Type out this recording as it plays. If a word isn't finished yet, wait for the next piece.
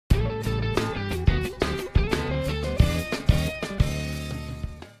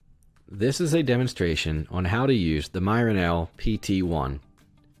This is a demonstration on how to use the Myron L PT1.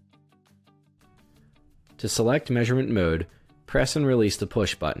 To select measurement mode, press and release the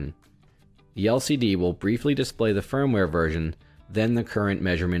push button. The LCD will briefly display the firmware version, then the current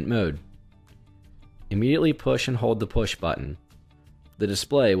measurement mode. Immediately push and hold the push button. The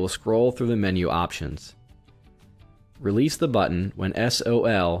display will scroll through the menu options. Release the button when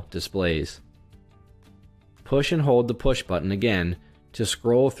SOL displays. Push and hold the push button again to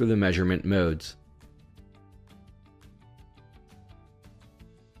scroll through the measurement modes.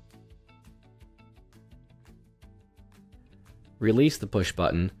 Release the push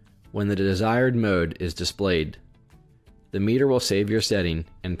button when the desired mode is displayed. The meter will save your setting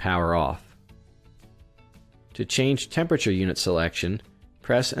and power off. To change temperature unit selection,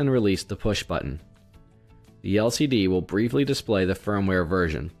 press and release the push button. The LCD will briefly display the firmware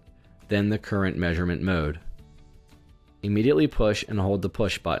version, then the current measurement mode. Immediately push and hold the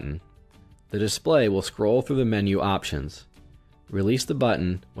push button. The display will scroll through the menu options. Release the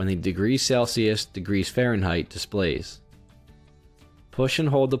button when the degrees Celsius, degrees Fahrenheit displays. Push and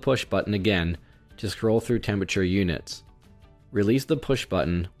hold the push button again to scroll through temperature units. Release the push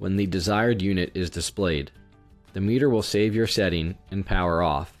button when the desired unit is displayed. The meter will save your setting and power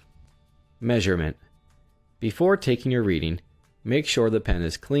off. Measurement. Before taking your reading, make sure the pen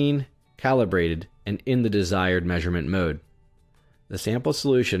is clean, calibrated, and in the desired measurement mode. The sample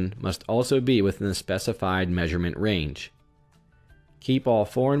solution must also be within the specified measurement range. Keep all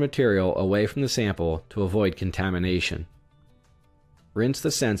foreign material away from the sample to avoid contamination. Rinse the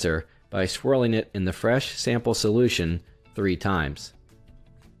sensor by swirling it in the fresh sample solution 3 times.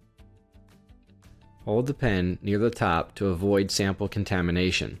 Hold the pen near the top to avoid sample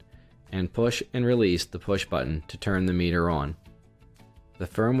contamination, and push and release the push button to turn the meter on. The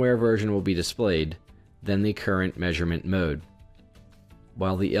firmware version will be displayed, then the current measurement mode.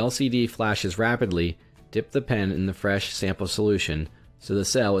 While the LCD flashes rapidly, dip the pen in the fresh sample solution so the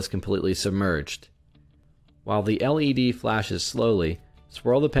cell is completely submerged. While the LED flashes slowly,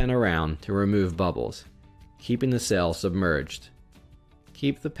 swirl the pen around to remove bubbles, keeping the cell submerged.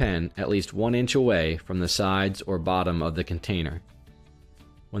 Keep the pen at least 1 inch away from the sides or bottom of the container.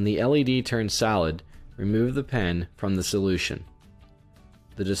 When the LED turns solid, remove the pen from the solution.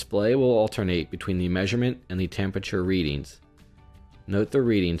 The display will alternate between the measurement and the temperature readings. Note the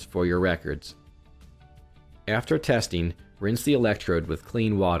readings for your records. After testing, rinse the electrode with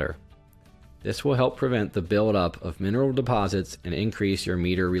clean water. This will help prevent the buildup of mineral deposits and increase your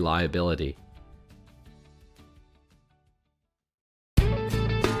meter reliability.